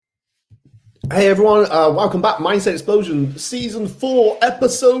Hey everyone, welcome back. Mindset Explosion, Season 4,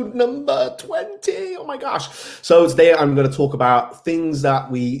 Episode number 20. Oh my gosh. So today I'm going to talk about things that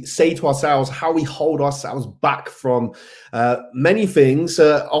we say to ourselves, how we hold ourselves back from many things.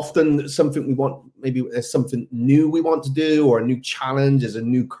 Often something we want, maybe there's something new we want to do, or a new challenge, as a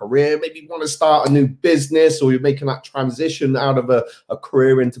new career. Maybe you want to start a new business, or you're making that transition out of a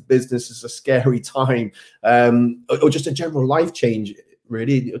career into business. It's a scary time, or just a general life change.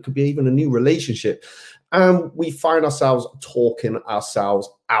 Really, it could be even a new relationship, and we find ourselves talking ourselves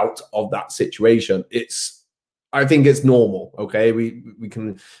out of that situation. I think it's normal. Okay, we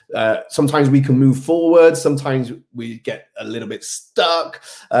can sometimes we can move forward, sometimes we get a little bit stuck.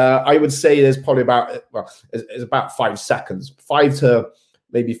 I would say there's probably it's about 5 seconds, 5 to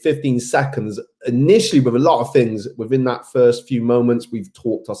maybe 15 seconds initially with a lot of things. Within that first few moments, we've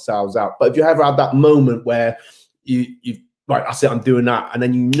talked ourselves out. But if you ever had that moment where you've right, that's it, I'm doing that. And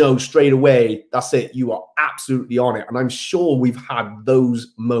then straight away, that's it, you are absolutely on it. And I'm sure we've had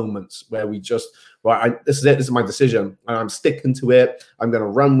those moments where we just, this is it, this is my decision. And I'm sticking to it, I'm going to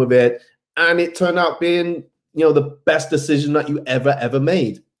run with it. And it turned out being, the best decision that you ever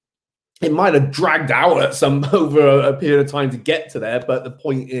made. It might have dragged out over a period of time to get to there. But the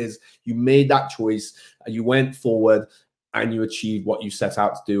point is, you made that choice and you went forward, and you achieved what you set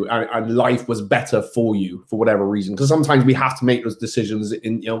out to do, and life was better for you for whatever reason. Because sometimes we have to make those decisions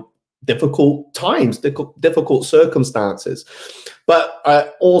in difficult times, difficult circumstances. But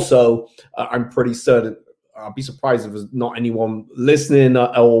also, I'm pretty certain, I'll be surprised if there's not anyone listening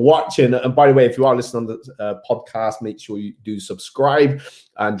or watching. And by the way, if you are listening on the podcast, make sure you do subscribe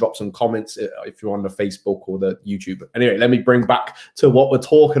and drop some comments if you're on the Facebook or the YouTube. Anyway, let me bring back to what we're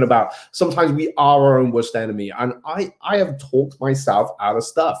talking about. Sometimes we are our own worst enemy. And I have talked myself out of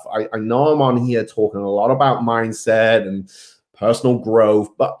stuff. I know I'm on here talking a lot about mindset and personal growth,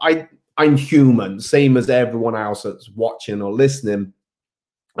 but I'm human, same as everyone else that's watching or listening.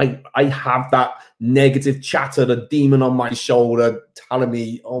 I have that negative chatter, the demon on my shoulder telling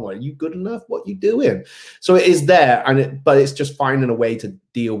me, oh, are you good enough? What are you doing? So it is there, but it's just finding a way to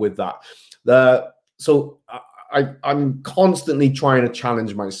deal with that. So I'm constantly trying to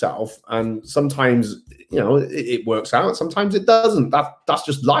challenge myself, and sometimes, it works out. Sometimes it doesn't. That's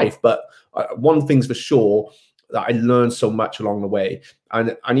just life. But one thing's for sure, that I learned so much along the way.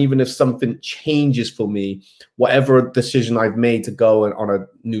 And even if something changes for me, whatever decision I've made to go on a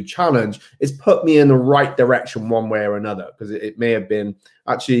new challenge, it's put me in the right direction one way or another. Because it may have been,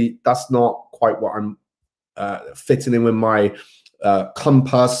 actually, that's not quite what I'm fitting in with my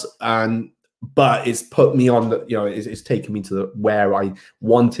compass, but it's put me on it's taken me to where I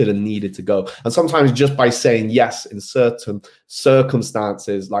wanted and needed to go. And sometimes just by saying yes in certain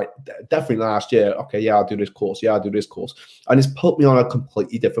circumstances, like definitely last year, okay, yeah, I'll do this course. Yeah, I'll do this course. And it's put me on a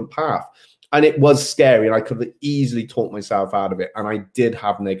completely different path. And it was scary, and I could have easily talked myself out of it. And I did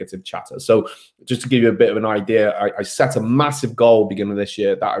have negative chatter. So just to give you a bit of an idea, I set a massive goal beginning of this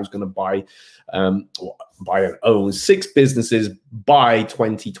year that I was going to buy and own 6 businesses by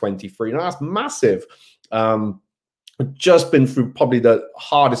 2023. Now that's massive. I've just been through probably the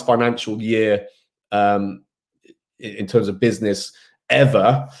hardest financial year in terms of business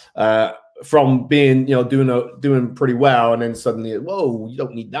ever. From being, doing pretty well, and then suddenly, whoa, you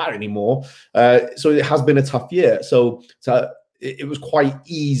don't need that anymore. So it has been a tough year. So it was quite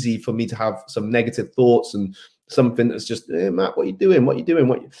easy for me to have some negative thoughts and something that's just, hey, Matt, what are you doing? What are you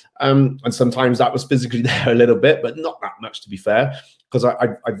doing? And sometimes that was physically there a little bit, but not that much, to be fair, because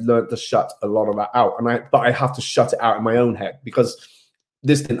I've learned to shut a lot of that out. But I have to shut it out in my own head, because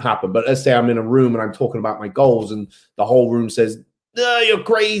this didn't happen. But let's say I'm in a room and I'm talking about my goals, and the whole room says, no, you're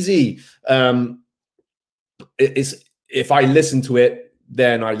crazy. If I listen to it,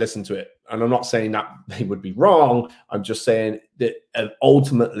 then I listen to it. And I'm not saying that they would be wrong. I'm just saying that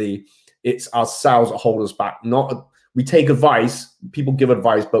ultimately it's ourselves that hold us back. We take advice, people give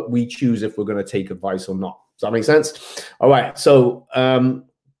advice, but we choose if we're going to take advice or not. Does that make sense? All right. So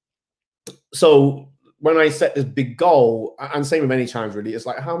when I set this big goal, and same with any challenge really, it's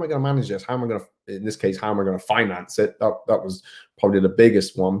like, how am I going to manage this? How am I going to, in this case, how am I going to finance it? That was probably the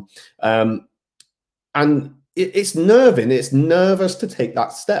biggest one. And it's nerving. It's nervous to take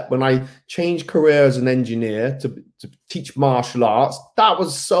that step. When I changed career as an engineer to teach martial arts, that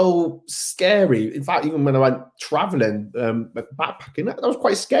was so scary. In fact, even when I went traveling, backpacking, that was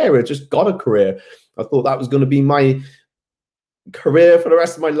quite scary. I just got a career. I thought that was going to be my career for the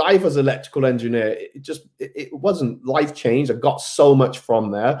rest of my life as an electrical engineer. It wasn't. Life changed. I got so much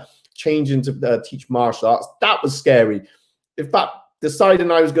from there. Changing to teach martial arts, that was scary. In fact,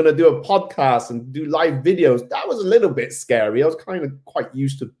 deciding I was going to do a podcast and do live videos, that was a little bit scary. I was kind of quite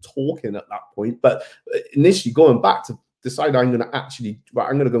used to talking at that point. But initially going back to decide I'm going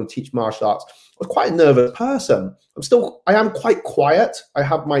to go and teach martial arts, I was quite a nervous person. I am quite quiet. I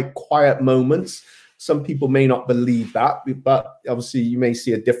have my quiet moments. Some people may not believe that, but obviously you may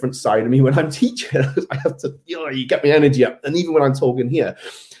see a different side of me when I'm teaching. I have to, you get my energy up. And even when I'm talking here,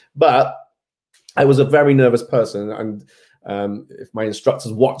 but I was a very nervous person. And if my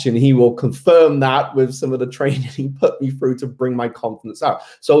instructor's watching, he will confirm that with some of the training he put me through to bring my confidence out.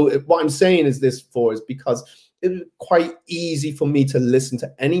 So what I'm saying is because it was quite easy for me to listen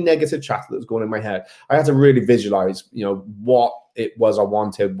to any negative chatter that was going in my head. I had to really visualize, what it was I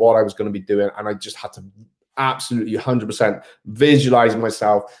wanted, what I was going to be doing. And I just had to absolutely 100% visualize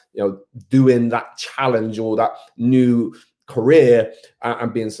myself, doing that challenge or that new career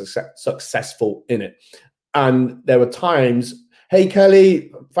and being successful in it. And there were times, hey,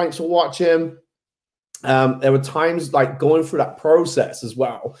 Kelly, thanks for watching. There were times like going through that process as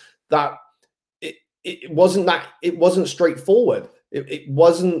well, that it wasn't straightforward. It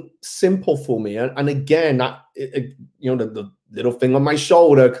wasn't simple for me. And again, the little thing on my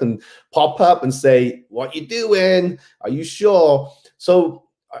shoulder can pop up and say, what you doing? Are you sure? So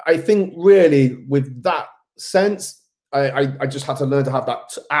I think really with that sense, I just had to learn to have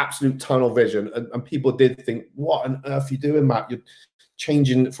that absolute tunnel vision. And people did think, what on earth are you doing, Matt? You're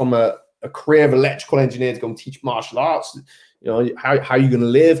changing from a career of electrical engineer to go and teach martial arts. How are you going to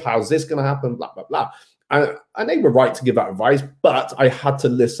live? How's this going to happen? Blah, blah, blah. And they were right to give that advice, but I had to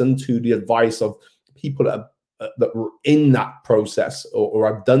listen to the advice of people that were in that process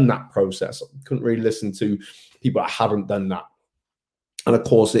or have done that process. I couldn't really listen to people that haven't done that. And of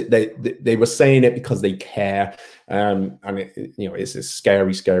course, they were saying it because they care, and it's a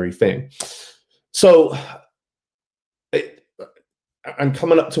scary, scary thing. So I'm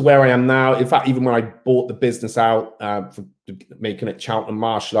coming up to where I am now. In fact, even when I bought the business out for making it Charlton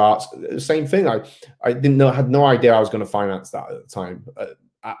Martial Arts, the same thing. I had no idea I was going to finance that at the time.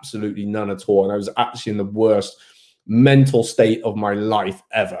 Absolutely none at all. And I was actually in the worst mental state of my life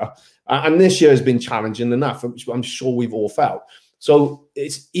ever. And this year has been challenging enough, which I'm sure we've all felt. So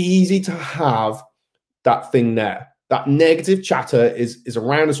it's easy to have that thing there. That negative chatter is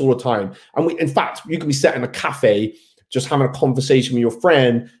around us all the time. And in fact, you can be sat in a cafe just having a conversation with your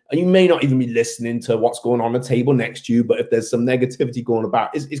friend, and you may not even be listening to what's going on the table next to you, but if there's some negativity going about,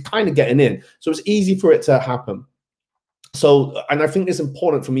 it's kind of getting in. So it's easy for it to happen. So, and I think it's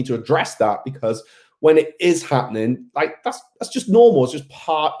important for me to address that, because when it is happening, like that's just normal. It's just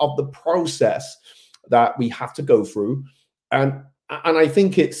part of the process that we have to go through. And I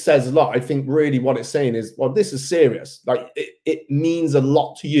think it says a lot. I think really what it's saying is, well, this is serious. Like it means a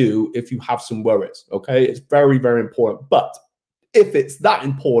lot to you if you have some worries, okay? It's very, very important. But if it's that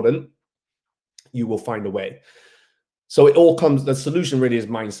important, you will find a way. So the solution really is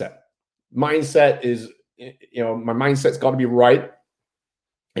mindset. Mindset is, my mindset's got to be right.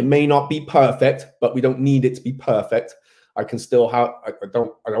 It may not be perfect, but we don't need it to be perfect. I can still have, I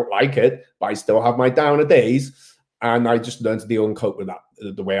don't like it, but I still have my downer days. And I just learn to deal and cope with that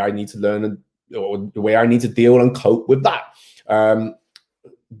the way I need to learn, or the way I need to deal and cope with that.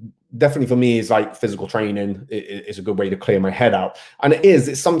 Definitely for me, is like physical training is a good way to clear my head out. And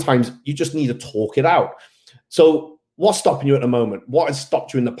it's sometimes you just need to talk it out. So what's stopping you at the moment? What has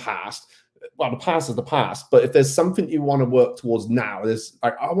stopped you in the past? Well, the past is the past. But if there's something you want to work towards now, there's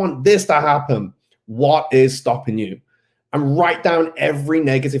like, I want this to happen. What is stopping you? And write down every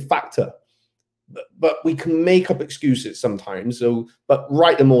negative factor. But we can make up excuses sometimes. But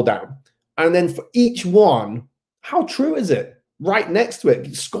write them all down. And then for each one, how true is it? Right next to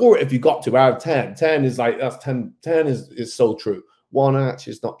it, score it if you got to out of 10. 10 is like, that's 10. 10 is so true. 1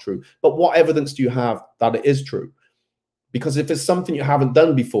 actually is not true. But what evidence do you have that it is true? Because if it's something you haven't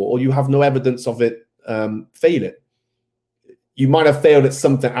done before, or you have no evidence of it failing, you might have failed at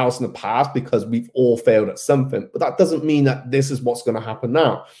something else in the past, because we've all failed at something. But that doesn't mean that this is what's going to happen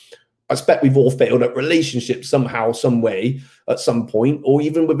now. I expect we've all failed at relationships somehow, some way, at some point, or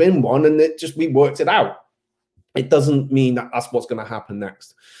even within one, and we worked it out. It doesn't mean that that's what's going to happen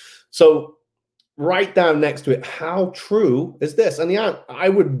next. So write down next to it, how true is this? And I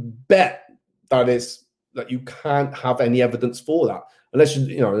would bet that you can't have any evidence for that, unless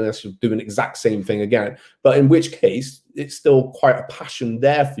you're doing the exact same thing again. But in which case, it's still quite a passion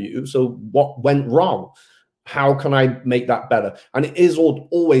there for you. So what went wrong? How can I make that better? And it is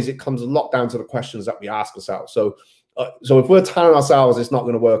always, it comes a lot down to the questions that we ask ourselves. So if we're telling ourselves it's not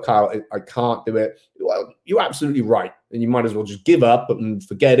going to work out, I can't do it, well, you're absolutely right. And you might as well just give up and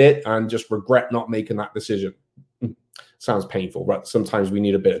forget it and just regret not making that decision. sounds painful, but sometimes we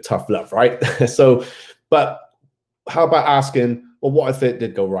need a bit of tough love, right? So, but how about asking, well, what if it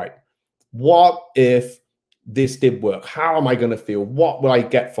did go right? What if this did work? How am I going to feel? What will I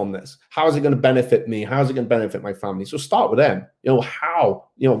get from this? How is it going to benefit me? How is it going to benefit my family? So start with them. How,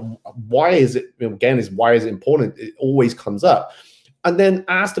 why is it, again, why is it important? It always comes up. And then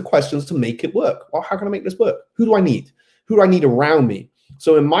ask the questions to make it work. Well, how can I make this work? Who do I need? Who do I need around me?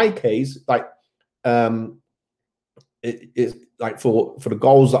 So in my case, like, it's like for the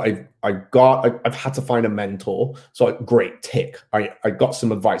goals that I've had to find a mentor. So great, tick. I got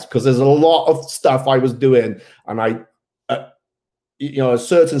some advice because there's a lot of stuff I was doing, and at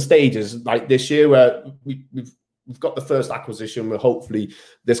certain stages, like this year where we've got the first acquisition, we're hopefully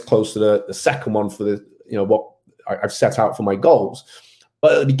this close to the second one for the what I've set out for my goals.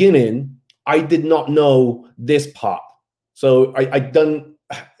 But at the beginning, I did not know this part, so I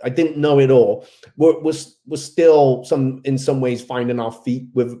didn't know it all. We're still in some ways finding our feet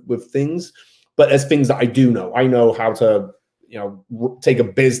with things, but there's things that I do know. I know how to take a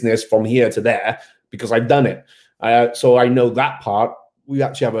business from here to there because I've done it. So I know that part. We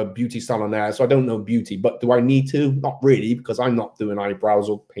actually have a beauty salon there, so I don't know beauty, but do I need to? Not really, because I'm not doing eyebrows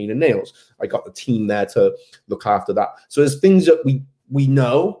or painting nails. I got the team there to look after that. So there's things that we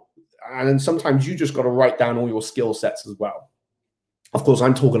know, and then sometimes you just got to write down all your skill sets as well. Of course,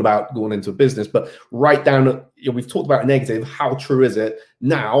 I'm talking about going into a business, but write down, we've talked about negative. How true is it?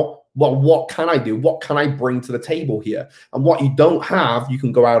 Now, well, what can I do? What can I bring to the table here? And what you don't have, you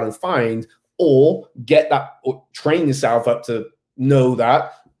can go out and find, or get that, or train yourself up to know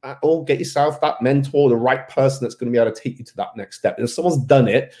that, or get yourself that mentor, the right person that's going to be able to take you to that next step. And if someone's done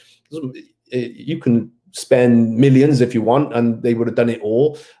it, you can spend millions if you want, and they would have done it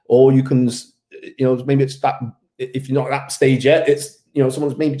all. Or you can, maybe it's that, if you're not at that stage yet, it's,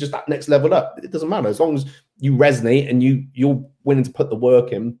 someone's maybe just that next level up. It doesn't matter. As long as you resonate and you're willing to put the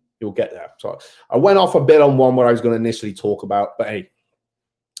work in, you'll get there. So I went off a bit on one where I was going to initially talk about, but hey,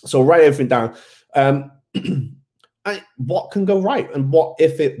 so write everything down. What can go right, and what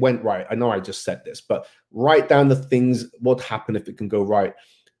if it went right? I know I just said this, but write down the things, what happened if it can go right,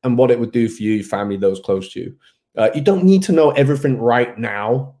 and what it would do for you, your family, those close to you. You don't need to know everything right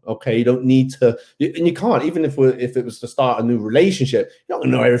now, okay? You don't need to, and you can't. Even if it was to start a new relationship, you don't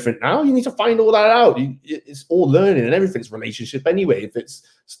know everything now. You need to find all that out. It's all learning, and everything's relationship anyway. If it's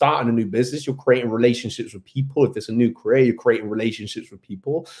starting a new business, you're creating relationships with people. If it's a new career, you're creating relationships with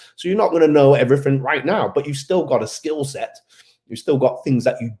people. So you're not going to know everything right now, but you've still got a skill set. You've still got things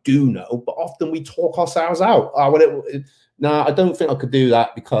that you do know, but often we talk ourselves out. No, I don't think I could do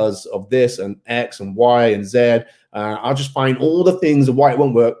that because of this and X and Y and Z. I'll just find all the things of why it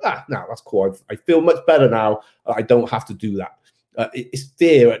won't work. No, that's cool. I feel much better now. I don't have to do that. It's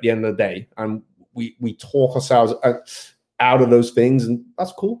fear at the end of the day. And we talk ourselves out of those things, and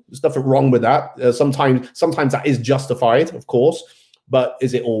that's cool. There's nothing wrong with that. Sometimes that is justified, of course, but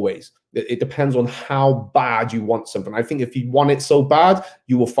is it always? It depends on how bad you want something. I think if you want it so bad,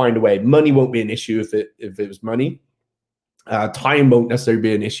 you will find a way. Money won't be an issue if it was money. Time won't necessarily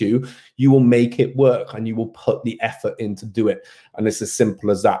be an issue. You will make it work, and you will put the effort in to do it. And it's as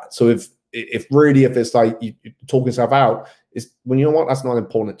simple as that. So if it's like you're talking yourself out, it's when you know what, that's not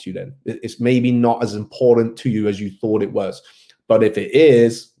important to you. Then it's maybe not as important to you as you thought it was. But if it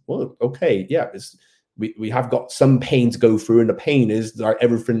is, well, okay, yeah, we have got some pain to go through, and the pain is like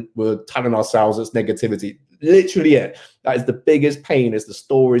everything we're telling ourselves as negativity. Literally it. That is the biggest pain, is the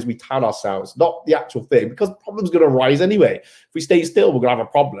stories we tell ourselves, not the actual thing, because the problem's going to arise anyway. If we stay still, we're going to have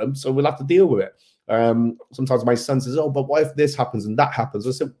a problem, so we'll have to deal with it. Sometimes my son says, oh, but what if this happens and that happens?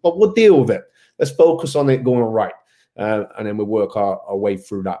 I said, but we'll deal with it. Let's focus on it going right, and then we'll work our way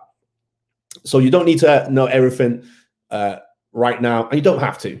through that. So you don't need to know everything right now, and you don't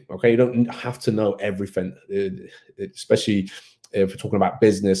have to, okay? You don't have to know everything, especially if we're talking about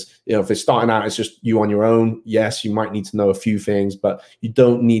business. If it's starting out, it's just you on your own. Yes, you might need to know a few things, but you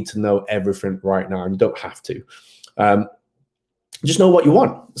don't need to know everything right now, and you don't have to. Just know what you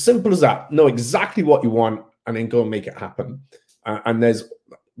want. Simple as that. Know exactly what you want, and then go and make it happen. And there's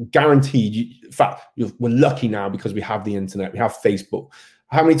guaranteed, in fact, we're lucky now because we have the internet, we have Facebook.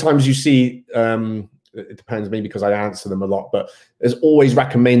 How many times you see, it depends, maybe because I answer them a lot, but there's always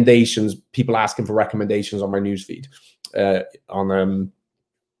recommendations, people asking for recommendations on my newsfeed.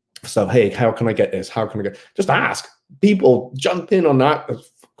 So hey, how can I get this? How can I get? Just ask. People jump in on that as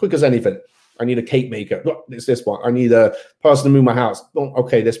quick as anything. I need a cake maker. Look, it's this one. I need a person to move my house. Oh,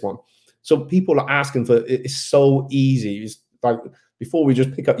 okay, this one. So people are asking for it. It's so easy. It's like before we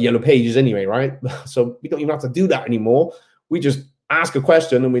just pick up yellow pages anyway, right? So we don't even have to do that anymore. We just ask a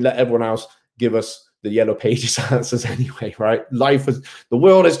question and we let everyone else give us the Yellow Pages answers anyway, right? The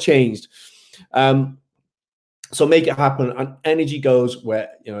world has changed. So make it happen, and energy goes where,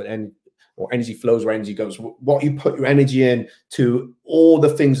 or energy flows where energy goes. What you put your energy in to, all the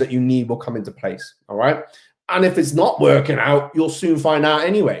things that you need will come into place. All right. And if it's not working out, you'll soon find out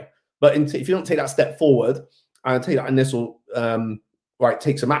anyway. But if you don't take that step forward and take that initial,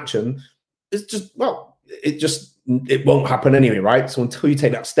 take some action, it's just, it won't happen anyway, right? So until you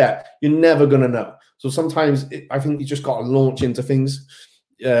take that step, you're never going to know. So sometimes I think you just got to launch into things,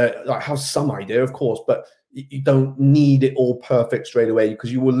 have some idea, of course, but you don't need it all perfect straight away,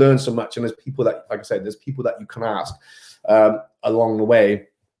 because you will learn so much. And there's people that, like I said, there's people that you can ask along the way,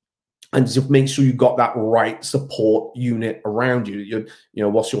 and just make sure you got that right support unit around you.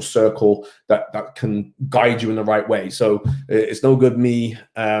 What's your circle that can guide you in the right way. So it's no good me.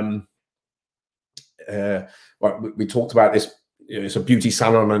 We talked about this. It's a beauty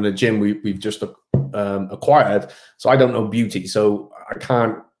salon and a gym we've just acquired. So I don't know beauty, so I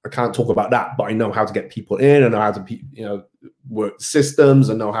can't talk about that, but I know how to get people in, and know how to work systems,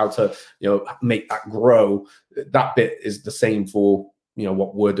 and know how to make that grow. That bit is the same for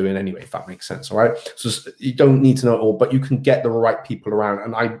what we're doing anyway, if that makes sense. All right, so you don't need to know it all, but you can get the right people around.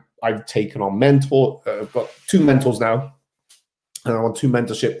 And I've taken on I've got 2 mentors now, and I'm on 2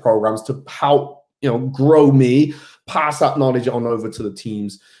 mentorship programs to help grow me, pass that knowledge on over to the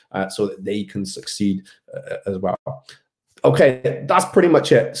teams, so that they can succeed as well. Okay, that's pretty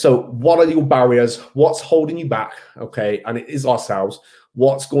much it. So what are your barriers? What's holding you back? Okay, and it is ourselves.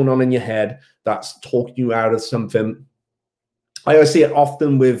 What's going on in your head that's talking you out of something? I see it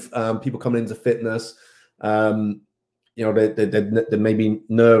often with people coming into fitness. They may be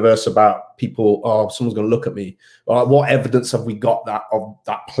nervous about people. Oh, someone's going to look at me. What evidence have we got of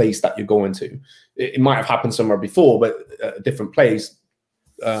that place that you're going to? It might have happened somewhere before, but a different place.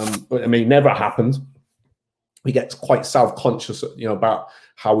 But it may never happened. We get quite self-conscious, about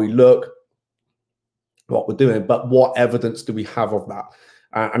how we look, what we're doing. But what evidence do we have of that?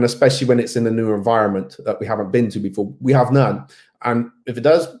 And especially when it's in a new environment that we haven't been to before, we have none. And if it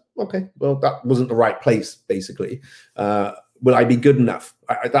does, okay, well, that wasn't the right place, basically. Will I be good enough?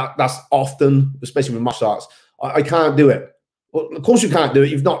 That's often, especially with martial arts, I can't do it. Well, of course you can't do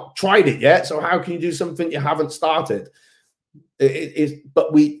it. You've not tried it yet. So how can you do something you haven't started?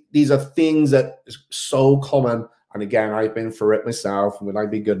 But these are things that is so common. And again, I've been through it myself. Will I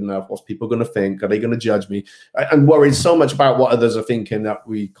be good enough? What's people going to think? Are they going to judge me? And worried so much about what others are thinking that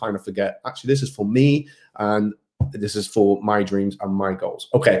we kind of forget, actually, this is for me, and this is for my dreams and my goals.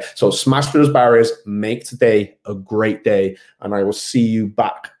 Okay, so smash through those barriers, make today a great day, and I will see you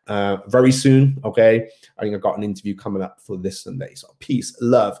back very soon. Okay, I think I've got an interview coming up for this Sunday. So peace,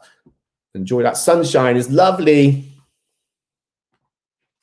 love, enjoy that sunshine. It's lovely.